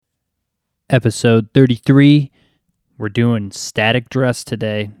Episode 33. We're doing Static Dress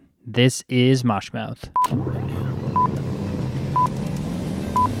today. This is Moshmouth.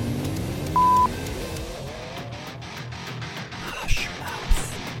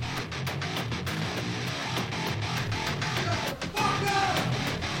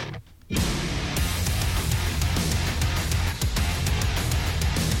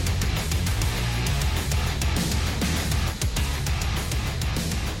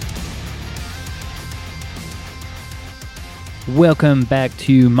 Welcome back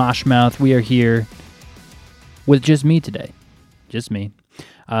to Moshmouth. We are here with just me today. Just me.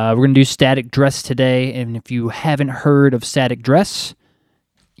 We're going to do Static Dress today, and if you haven't heard of Static Dress,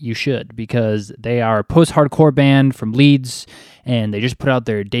 you should, because they are a post-hardcore band from Leeds, and they just put out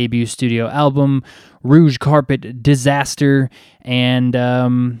their debut studio album, Rouge Carpet Disaster, and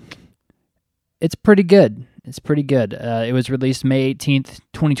it's pretty good. It's pretty good. It was released May 18th,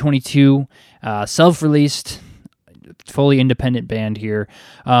 2022, self-released, fully independent band here.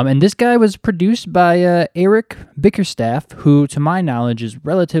 And this guy was produced by Eric Bickerstaff, who, to my knowledge, is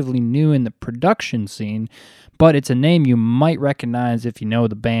relatively new in the production scene, but it's a name you might recognize if you know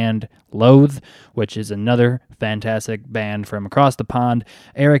the band Loathe, which is another fantastic band from across the pond.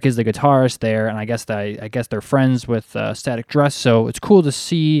 Eric is the guitarist there, and I guess they're friends with Static Dress, so it's cool to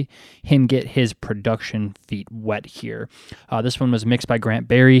see him get his production feet wet here. This one was mixed by Grant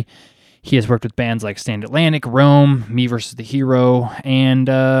Berry. He has worked with bands like Stand Atlantic, Rome, Me vs. the Hero, and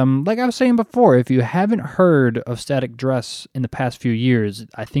like I was saying before, if you haven't heard of Static Dress in the past few years,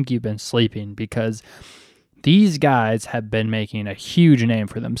 I think you've been sleeping, because these guys have been making a huge name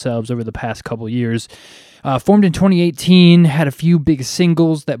for themselves over the past couple years. Formed in 2018, had a few big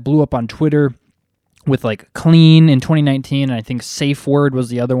singles that blew up on Twitter, with like Clean in 2019, and I think Safe Word was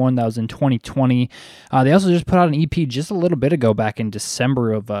the other one that was in 2020. They also just put out an EP just a little bit ago, back in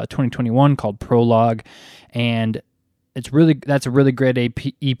December of 2021, called Prologue, and that's a really great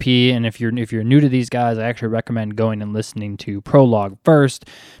EP. And if you're new to these guys, I actually recommend going and listening to Prologue first,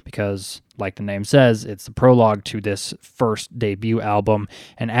 because, like the name says, it's the prologue to this first debut album,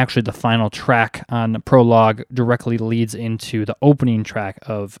 and actually the final track on the Prologue directly leads into the opening track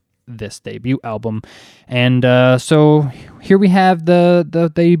of this debut album. And so here we have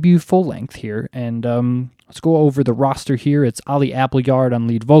the debut full length here, and let's go over the roster here. It's Ollie Appleyard on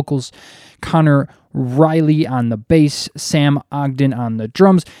lead vocals, Connor Riley on the bass, Sam Ogden on the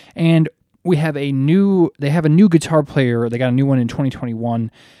drums, and they have a new guitar player. They got a new one in 2021.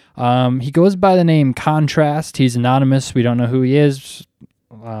 He goes by the name Contrast. He's anonymous. We don't know who he is.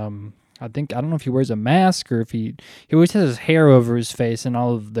 I don't know if he wears a mask, or if he always has his hair over his face in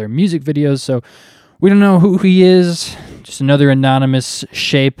all of their music videos, so we don't know who he is. Just another anonymous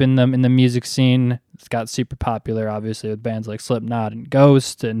shape in the music scene. It's got super popular, obviously, with bands like Slipknot and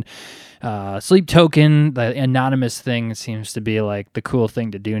Ghost and Sleep Token. The anonymous thing seems to be like the cool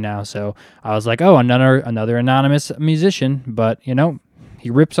thing to do now, so I was like, oh, another anonymous musician, but he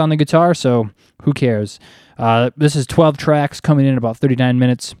rips on the guitar, so who cares? This is 12 tracks coming in about 39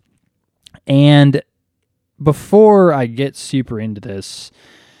 minutes. And before I get super into this,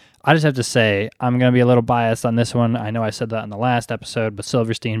 I just have to say I'm going to be a little biased on this one. I know I said that in the last episode, but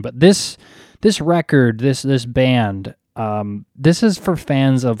Silverstein. But this record, this band, this is for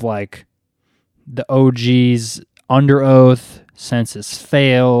fans of like the OGs, Under Oath, Census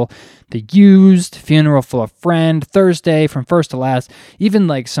Fail, The Used, Funeral for a Friend, Thursday, From First to Last, even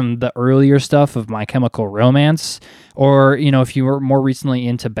like some of the earlier stuff of My Chemical Romance, or, if you were more recently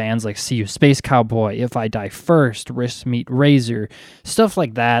into bands like See You Space Cowboy, If I Die First, Wrist Meet Razor, stuff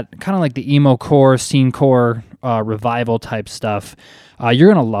like that, kind of like the emo core, scene core, revival type stuff.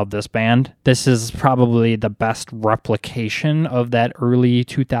 You're going to love this band. This is probably the best replication of that early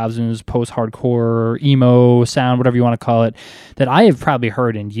 2000s post-hardcore, emo sound, whatever you want to call it, that I have probably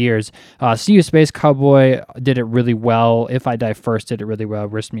heard in years. See You Space Cowboy did it really well. If I Die First did it really well.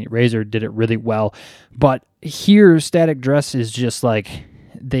 Wrist Meet Razor did it really well. But here, Static Dress is just like,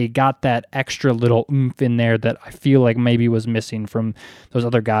 they got that extra little oomph in there that I feel like maybe was missing from those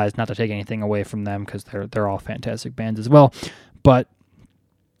other guys. Not to take anything away from them, because they're all fantastic bands as well. But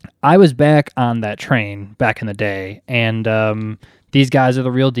I was back on that train back in the day, and these guys are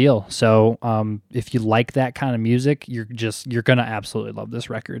the real deal. So if you like that kind of music, you're gonna absolutely love this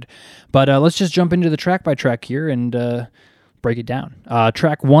record. But let's just jump into the track by track here and break it down.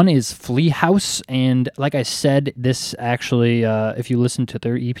 Track 1 is Flea House, and like I said, this actually, if you listen to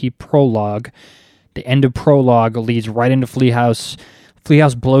their EP Prologue, the end of Prologue leads right into Flea House. Flea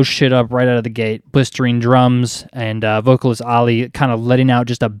House blows shit up right out of the gate, blistering drums, and vocalist Ollie kind of letting out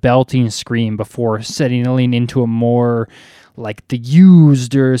just a belting scream before settling into a more like the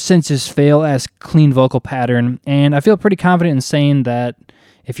used or Senses Fail-esque clean vocal pattern. And I feel pretty confident in saying that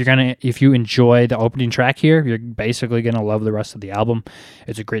if you enjoy the opening track here, you're basically going to love the rest of the album.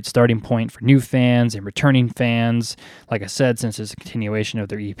 It's a great starting point for new fans and returning fans. Like I said, since it's a continuation of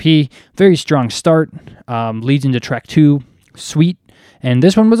their EP, very strong start, leads into track 2, Sweet. And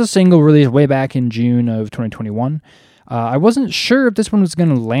this one was a single released way back in June of 2021. I wasn't sure if this one was going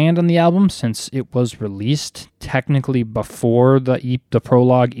to land on the album since it was released technically before the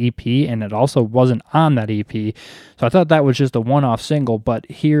Prologue EP, and it also wasn't on that EP. So I thought that was just a one-off single, but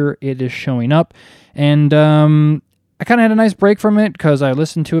here it is showing up. And I kind of had a nice break from it because I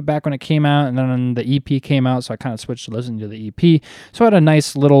listened to it back when it came out, and then the EP came out, so I kind of switched to listening to the EP. So I had a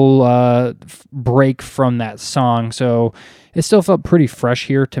nice little break from that song. So it still felt pretty fresh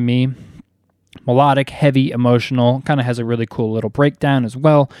here to me. Melodic, heavy, emotional, kind of has a really cool little breakdown as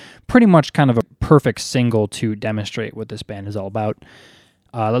well. Pretty much kind of a perfect single to demonstrate what this band is all about.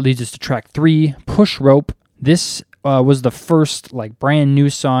 That leads us to track 3, Push Rope. This was the first like brand new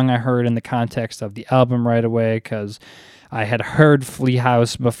song I heard in the context of the album right away, because I had heard Flea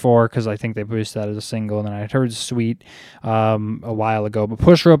House before because I think they produced that as a single, and then I had heard Sweet a while ago. But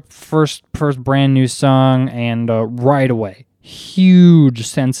Push Rope, first brand new song, and right away, huge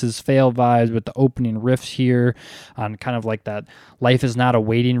Senses Fail vibes with the opening riffs here on kind of like that Life Is Not a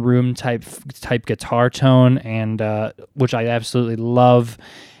Waiting Room type guitar tone, and which I absolutely love.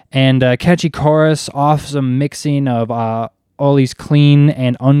 And catchy chorus off some mixing of all these clean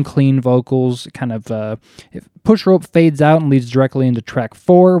and unclean vocals. Kind of Push Rope fades out and leads directly into track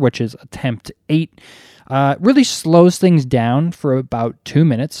 4, which is Attempt 8. Really slows things down for about 2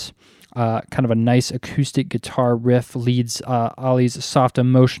 minutes. Kind of a nice acoustic guitar riff leads Ollie's soft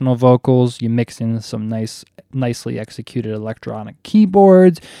emotional vocals. You mix in some nicely executed electronic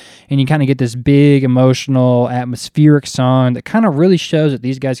keyboards, and you kind of get this big emotional atmospheric song that kind of really shows that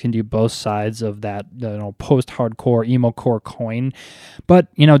these guys can do both sides of that post-hardcore emo-core coin.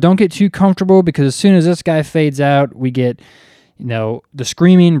 But don't get too comfortable, because as soon as this guy fades out, we get the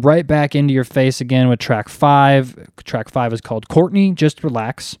screaming right back into your face again with track 5. Track 5 is called Courtney, Just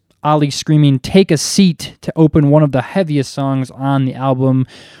Relax. Ollie screaming, Take a Seat, to open one of the heaviest songs on the album.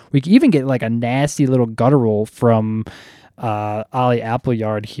 We can even get like a nasty little guttural from Ollie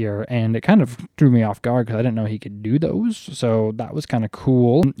Appleyard here, and it kind of threw me off guard because I didn't know he could do those, so that was kind of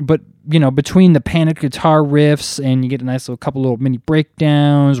cool. But, between the panicked guitar riffs, and you get a nice couple little mini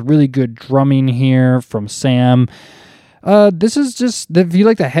breakdowns, really good drumming here from Sam. This is just, if you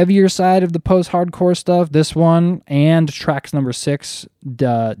like the heavier side of the post-hardcore stuff, this one and tracks number 6,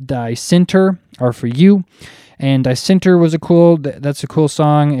 Die Center, are for you. And Die Center was that's a cool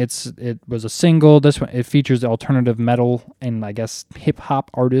song. It was a single. This one, it features the alternative metal and I guess hip-hop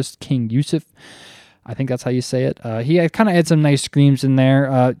artist King Yusuf. I think that's how you say it. He kind of had some nice screams in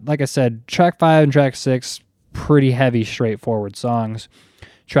there. Like I said, track 5 and track 6, pretty heavy, straightforward songs.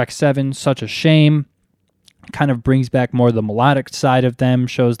 Track 7, Such a Shame, kind of brings back more of the melodic side of them,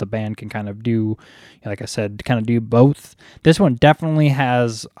 shows the band can kind of do, like I said, kind of do both. This one definitely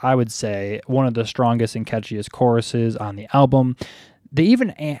has, I would say, one of the strongest and catchiest choruses on the album. They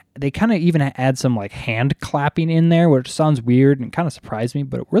kind of even add some like hand clapping in there, which sounds weird and kind of surprised me,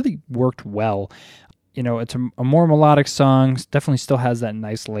 but it really worked well. It's a more melodic song, definitely still has that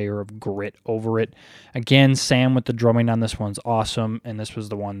nice layer of grit over it. Again, Sam with the drumming on this one's awesome, and this was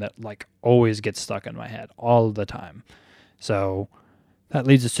the one that like always gets stuck in my head all the time. So that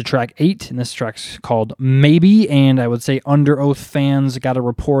leads us to track 8, and this track's called Maybe, and I would say Under Oath fans got to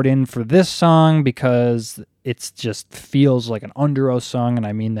report in for this song because it just feels like an Under Oath song, and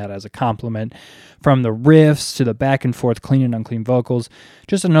I mean that as a compliment. From the riffs to the back and forth clean and unclean vocals,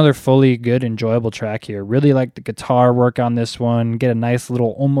 just another fully good, enjoyable track here. Really like the guitar work on this one. Get a nice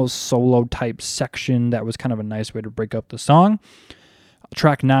little almost solo type section that was kind of a nice way to break up the song.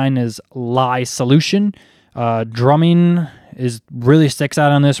 Track 9 is Lie Solution. Drumming really sticks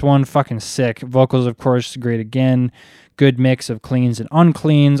out on this one. Fucking sick. Vocals, of course, great again. Good mix of cleans and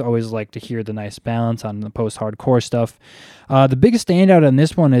uncleans. Always like to hear the nice balance on the post-hardcore stuff. The biggest standout on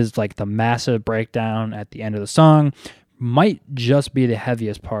this one is like the massive breakdown at the end of the song. Might just be the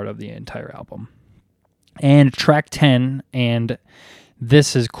heaviest part of the entire album. And track 10, and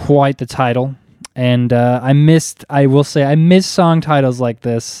this is quite the title. And I miss song titles like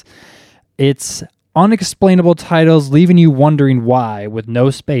this. It's unexplainable titles leaving you wondering why, with no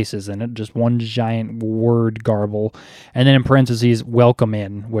spaces in it, just one giant word garble, and then in parentheses, Welcome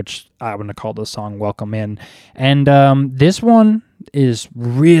In, which I want to call this song Welcome In. And this one is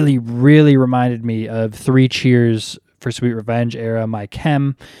really, really reminded me of 3 Cheers for Sweet Revenge era My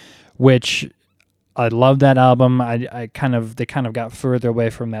Chem, which I love that album. They kind of got further away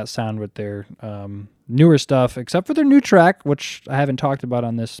from that sound with their newer stuff, except for their new track, which I haven't talked about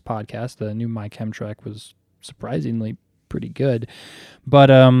on this podcast. The new My Chem track was surprisingly pretty good, but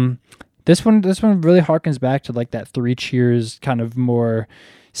this one really harkens back to like that Three Cheers kind of more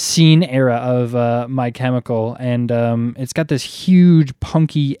scene era of My Chemical, and it's got this huge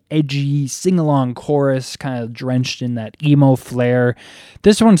punky edgy sing-along chorus kind of drenched in that emo flair.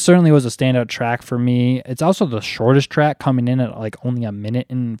 This one certainly was a standout track for me. It's also the shortest track, coming in at like only a minute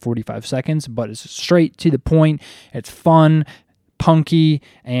and 45 seconds, but it's straight to the point. It's fun, punky,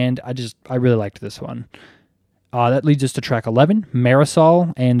 and I really liked this one. That leads us to track 11,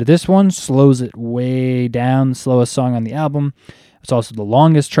 Marisol, and this one slows it way down, slowest song on the album. It's also the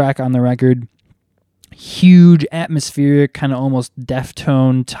longest track on the record. Huge, atmospheric, kind of almost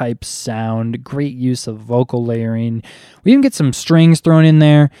Deftone type sound. Great use of vocal layering. We even get some strings thrown in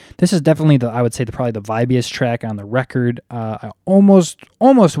there. This is definitely I would say probably the vibiest track on the record. I almost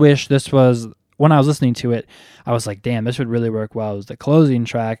wish this was, when I was listening to it, I was like, damn, this would really work well. It was the closing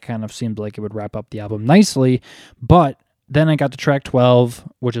track. Kind of seemed like it would wrap up the album nicely. But then I got to track 12,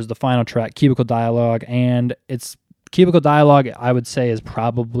 which is the final track, Cubicle Dialogue, and it's Cubicle Dialogue, I would say, is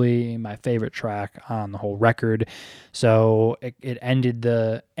probably my favorite track on the whole record. So it ended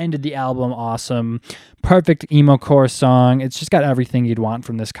the album awesome. Perfect emo core song. It's just got everything you'd want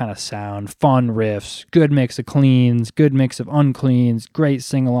from this kind of sound. Fun riffs, good mix of cleans, good mix of uncleans, great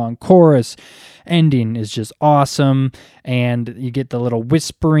sing-along chorus. Ending is just awesome, and you get the little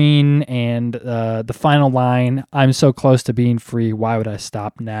whispering and the final line, I'm so close to being free, why would I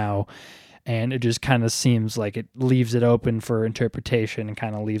stop now? And it just kind of seems like it leaves it open for interpretation and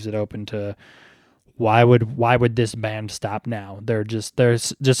kind of leaves it open to why would this band stop now? They're just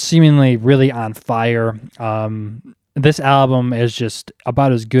seemingly really on fire. This album is just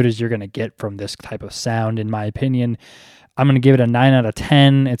about as good as you're going to get from this type of sound, in my opinion. I'm going to give it a 9 out of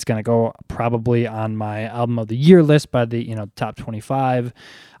 10. It's going to go probably on my album of the year list by the top 25.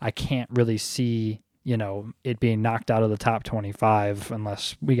 I can't really see it being knocked out of the top 25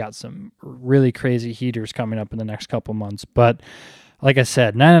 unless we got some really crazy heaters coming up in the next couple months. But like I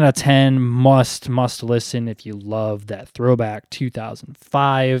said, 9 out of 10, must listen if you love that throwback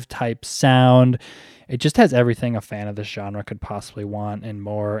 2005 type sound. It just has everything a fan of this genre could possibly want and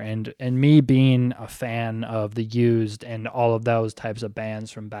more. And me being a fan of The Used and all of those types of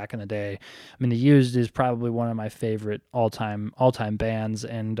bands from back in the day, I mean, The Used is probably one of my favorite all-time bands,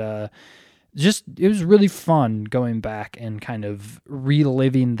 and it was really fun going back and kind of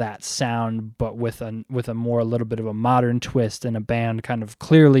reliving that sound, but with a little bit of a modern twist, and a band kind of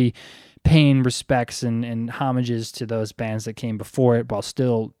clearly paying respects and homages to those bands that came before it while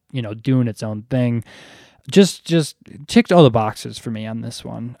still, doing its own thing. Just ticked all the boxes for me on this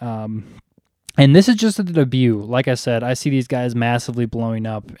one. And this is just a debut. Like I said, I see these guys massively blowing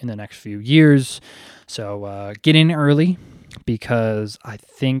up in the next few years. So get in early, because I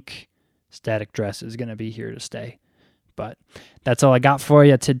think Static Dress is going to be here to stay. But that's all I got for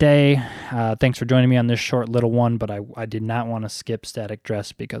you today. Thanks for joining me on this short little one, but I did not want to skip Static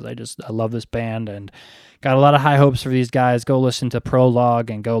Dress because I love this band and got a lot of high hopes for these guys. Go listen to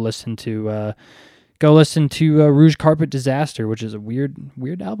Prologue and go listen to Rouge Carpet Disaster, which is a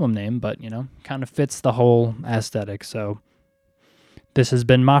weird album name, but kind of fits the whole aesthetic. So this has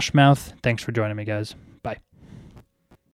been Moshmouth. Thanks for joining me, guys.